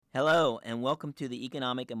Hello, and welcome to the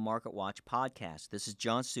Economic and Market Watch podcast. This is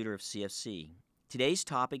John Suter of CFC. Today's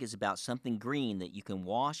topic is about something green that you can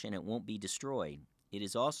wash and it won't be destroyed. It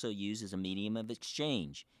is also used as a medium of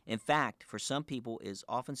exchange. In fact, for some people, it is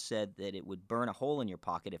often said that it would burn a hole in your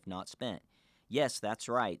pocket if not spent. Yes, that's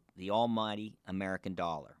right, the almighty American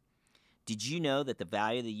dollar. Did you know that the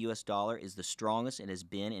value of the U.S. dollar is the strongest it has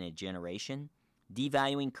been in a generation?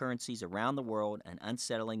 Devaluing currencies around the world and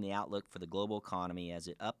unsettling the outlook for the global economy as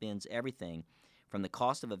it upends everything from the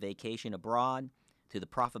cost of a vacation abroad to the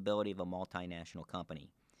profitability of a multinational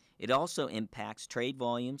company. It also impacts trade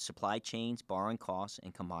volumes, supply chains, borrowing costs,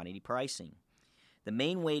 and commodity pricing. The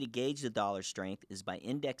main way to gauge the dollar's strength is by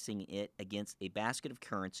indexing it against a basket of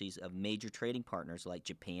currencies of major trading partners like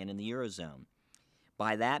Japan and the Eurozone.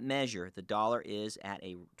 By that measure, the dollar is at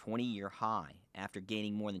a 20-year high after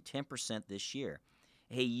gaining more than 10% this year,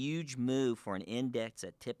 a huge move for an index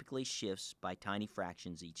that typically shifts by tiny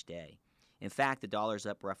fractions each day. In fact, the dollar is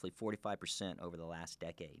up roughly 45% over the last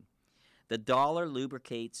decade. The dollar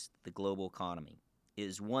lubricates the global economy. It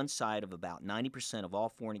is one side of about 90% of all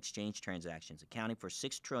foreign exchange transactions, accounting for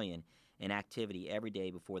 $6 trillion in activity every day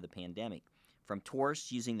before the pandemic, from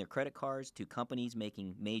tourists using their credit cards to companies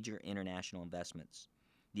making major international investments.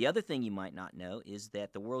 The other thing you might not know is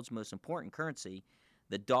that the world's most important currency,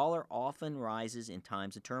 the dollar, often rises in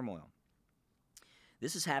times of turmoil.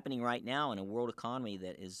 This is happening right now in a world economy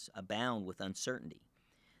that is abound with uncertainty.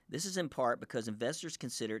 This is in part because investors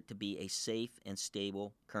consider it to be a safe and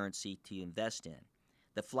stable currency to invest in.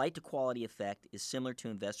 The flight to quality effect is similar to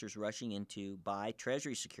investors rushing in to buy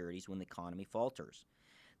Treasury securities when the economy falters.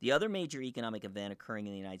 The other major economic event occurring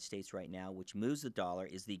in the United States right now, which moves the dollar,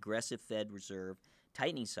 is the aggressive Fed Reserve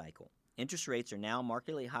tightening cycle. Interest rates are now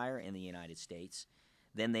markedly higher in the United States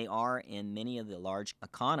than they are in many of the large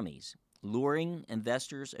economies, luring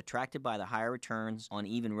investors attracted by the higher returns on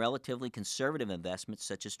even relatively conservative investments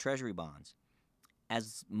such as Treasury bonds.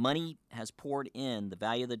 As money has poured in, the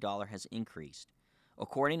value of the dollar has increased.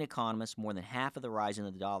 According to economists, more than half of the rise in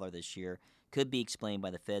the dollar this year could be explained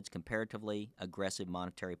by the Fed's comparatively aggressive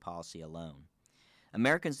monetary policy alone.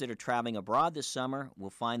 Americans that are traveling abroad this summer will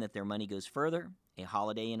find that their money goes further. A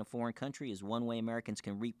holiday in a foreign country is one way Americans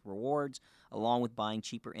can reap rewards, along with buying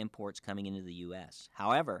cheaper imports coming into the U.S.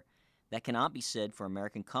 However, that cannot be said for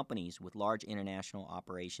American companies with large international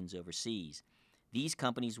operations overseas. These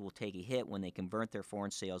companies will take a hit when they convert their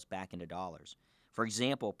foreign sales back into dollars. For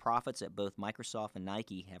example, profits at both Microsoft and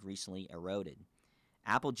Nike have recently eroded.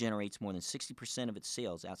 Apple generates more than 60% of its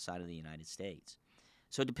sales outside of the United States.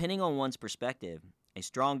 So depending on one's perspective, a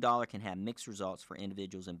strong dollar can have mixed results for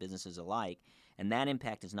individuals and businesses alike, and that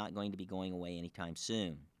impact is not going to be going away anytime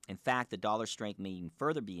soon. In fact, the dollar's strength may even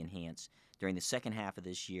further be enhanced during the second half of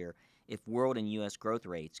this year if world and U.S. growth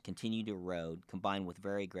rates continue to erode, combined with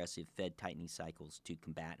very aggressive Fed tightening cycles to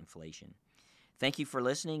combat inflation. Thank you for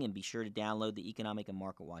listening, and be sure to download the Economic and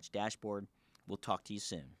Market Watch dashboard. We'll talk to you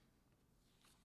soon.